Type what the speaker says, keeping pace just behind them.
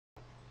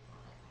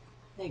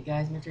Hey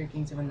guys, Mr.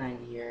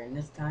 King790 here, and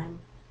this time,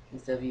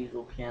 instead of a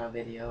usual piano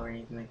video or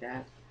anything like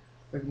that,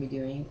 we're going to be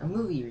doing a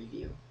movie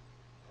review.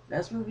 Now,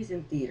 this movie's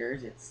in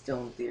theaters. It's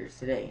still in theaters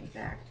today, in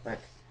fact, but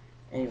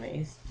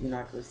anyways, do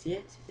not go see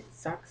it. It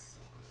sucks.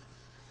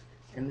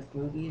 And this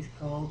movie is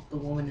called The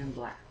Woman in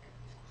Black.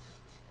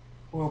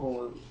 Horrible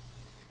movie.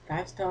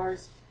 5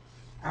 stars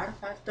out of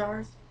 5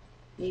 stars,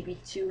 maybe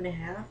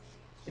 2.5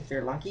 if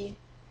they're lucky,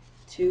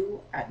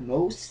 2 at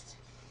most,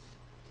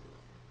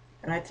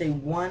 and I'd say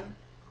 1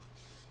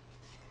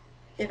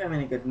 if I'm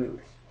in a good mood.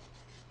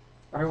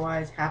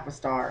 Otherwise, half a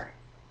star.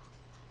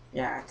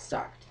 Yeah, it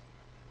sucked.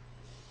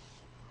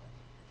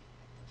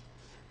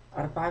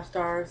 Out of 5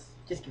 stars,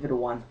 just give it a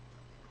 1.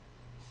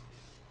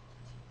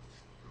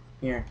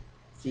 Here,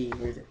 see,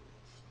 where is it?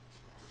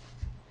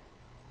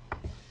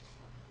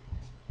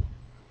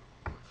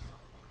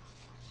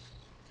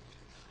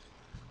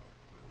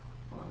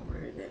 Oh,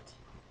 where is it?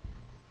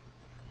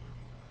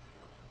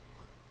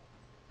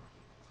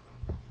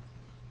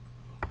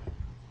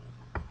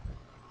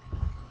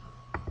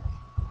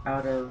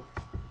 Out of,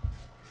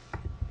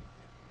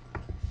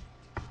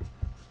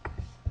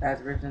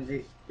 as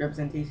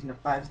representation of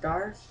 5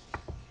 stars,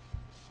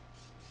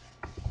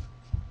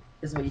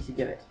 this is what you should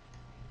give it.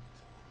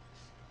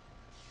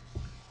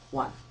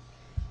 1.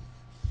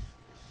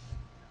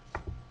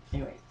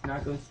 Anyways, do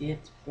not go see it.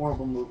 It's a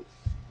horrible movie.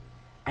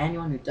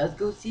 Anyone who does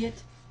go see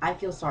it, I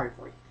feel sorry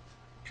for you.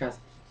 Trust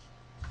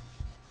me.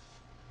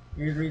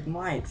 Here's the reason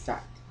why it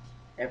sucked.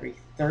 Every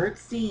third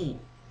scene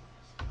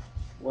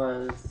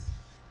was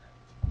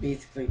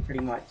basically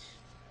pretty much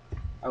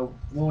a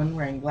woman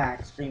wearing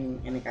black screaming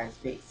in a guy's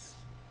face.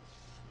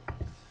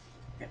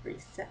 Every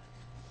set.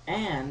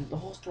 And the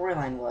whole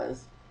storyline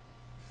was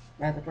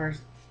that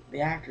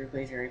the actor who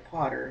plays Harry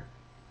Potter,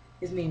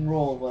 his main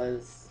role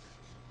was,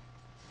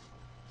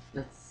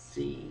 let's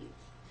see,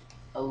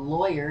 a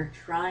lawyer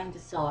trying to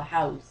sell a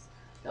house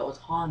that was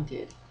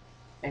haunted,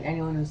 and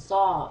anyone who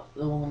saw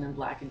the woman in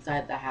black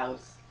inside the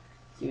house,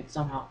 he would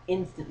somehow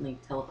instantly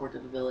teleport to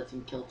the village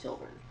and kill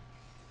children.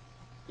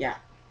 Yeah,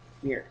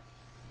 weird.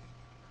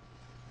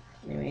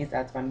 Anyways,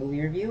 that's my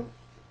movie review,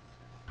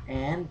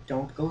 and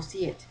don't go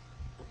see it.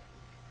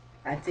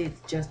 I'd say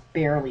it's just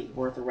barely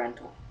worth a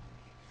rental.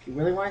 If you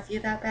really want to see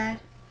it that bad,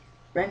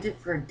 rent it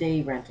for a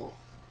day rental.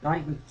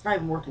 It's not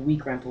even worth a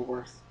week rental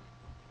worth.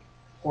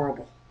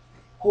 Horrible.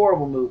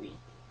 Horrible movie.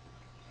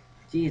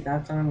 Jeez, now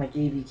I'm sounding like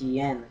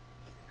AVGN.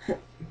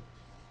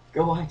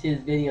 Go watch his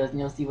videos and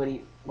you'll see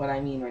what I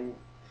mean when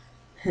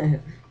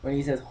when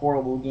he says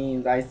horrible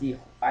games. I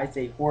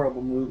say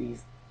horrible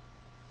movies.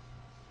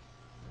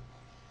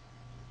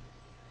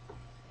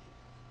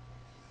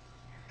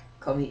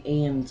 Call me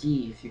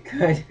AMG if you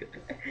could.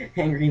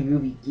 Angry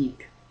Movie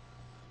Geek.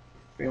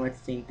 Pretty much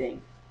the same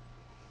thing.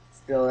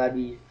 Still, that'd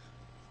be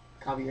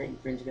copyright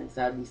infringement.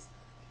 So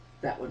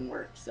that wouldn't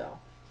work. So,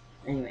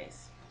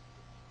 anyways,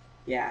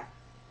 yeah,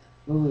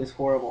 movie was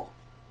horrible.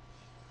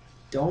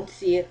 Don't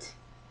see it.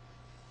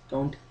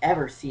 Don't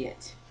ever see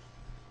it.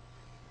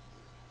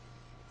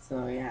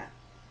 So yeah.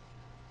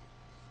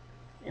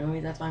 Anyway,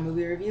 that's my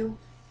movie review.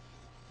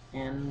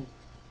 And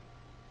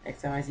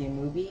next time I see a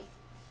movie,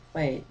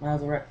 wait, might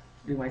as well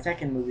do my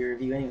second movie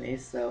review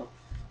anyways. So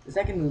the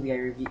second movie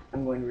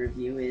I'm going to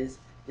review is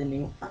the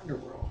new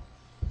Underworld.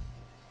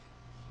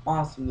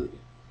 Awesome movie.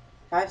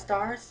 5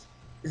 stars.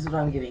 This is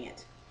what I'm giving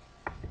it.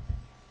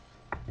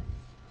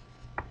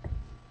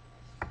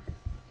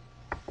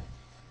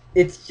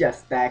 It's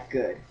just that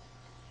good.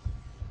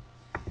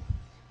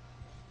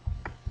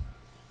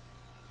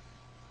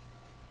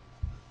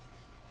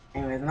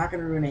 Anyways, I'm not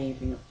going to ruin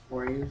anything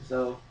for you,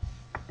 so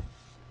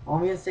all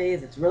I'm going to say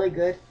is it's really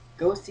good.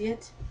 Go see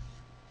it.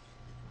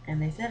 And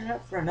they set it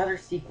up for another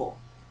sequel.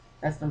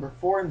 That's number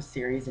 4 in the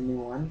series, a new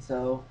one,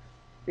 so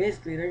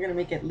basically they're going to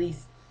make at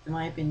least, in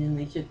my opinion,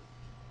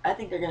 I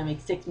think they're going to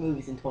make 6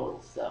 movies in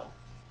total, so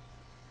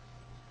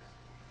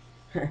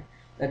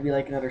that'd be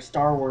like another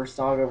Star Wars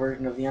saga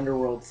version of the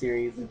Underworld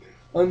series.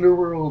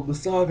 Underworld, the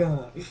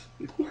saga!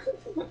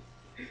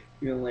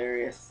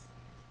 Hilarious.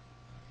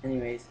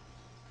 Anyways,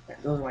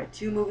 those are my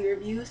 2 movie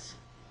reviews.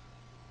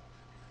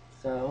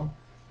 So,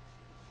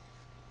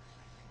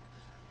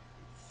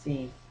 let's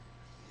see.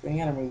 Is there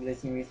any other movie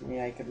that's seen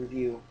recently I could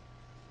review?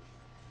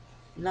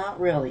 Not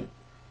really.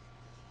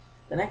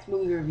 The next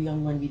movie review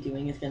I'm going to be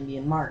doing is going to be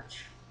in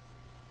March,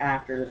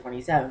 after the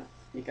 27th,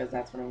 because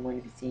that's when I'm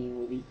going to be seeing the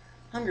movie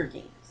Hunger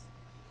Games.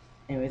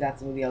 Anyways, that's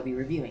the movie I'll be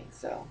reviewing,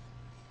 so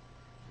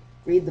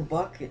read the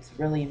book. It's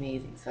really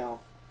amazing, so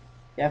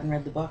if you haven't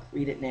read the book,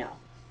 read it now.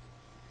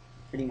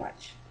 Pretty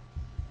much.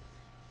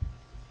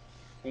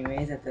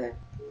 Anyways, at the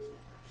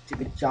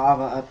stupid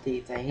Java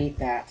updates, I hate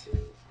that.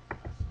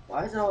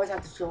 Why does it always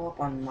have to show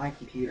up on my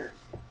computer?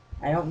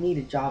 I don't need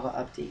a Java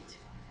update.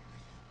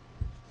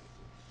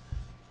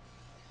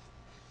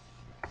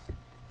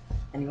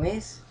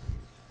 Anyways,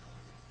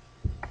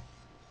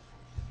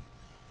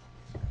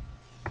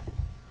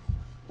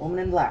 Woman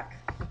in Black.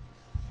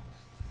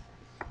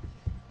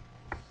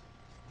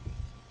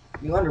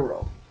 New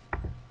Underworld.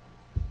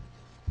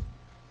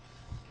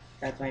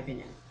 That's my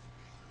opinion.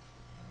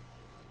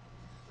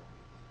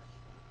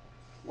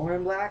 Woman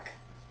in Black.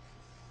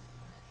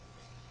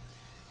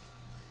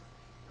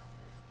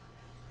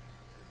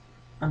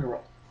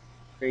 Underworld.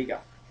 There you go.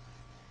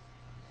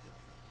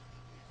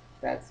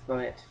 That's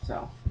about it.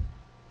 So.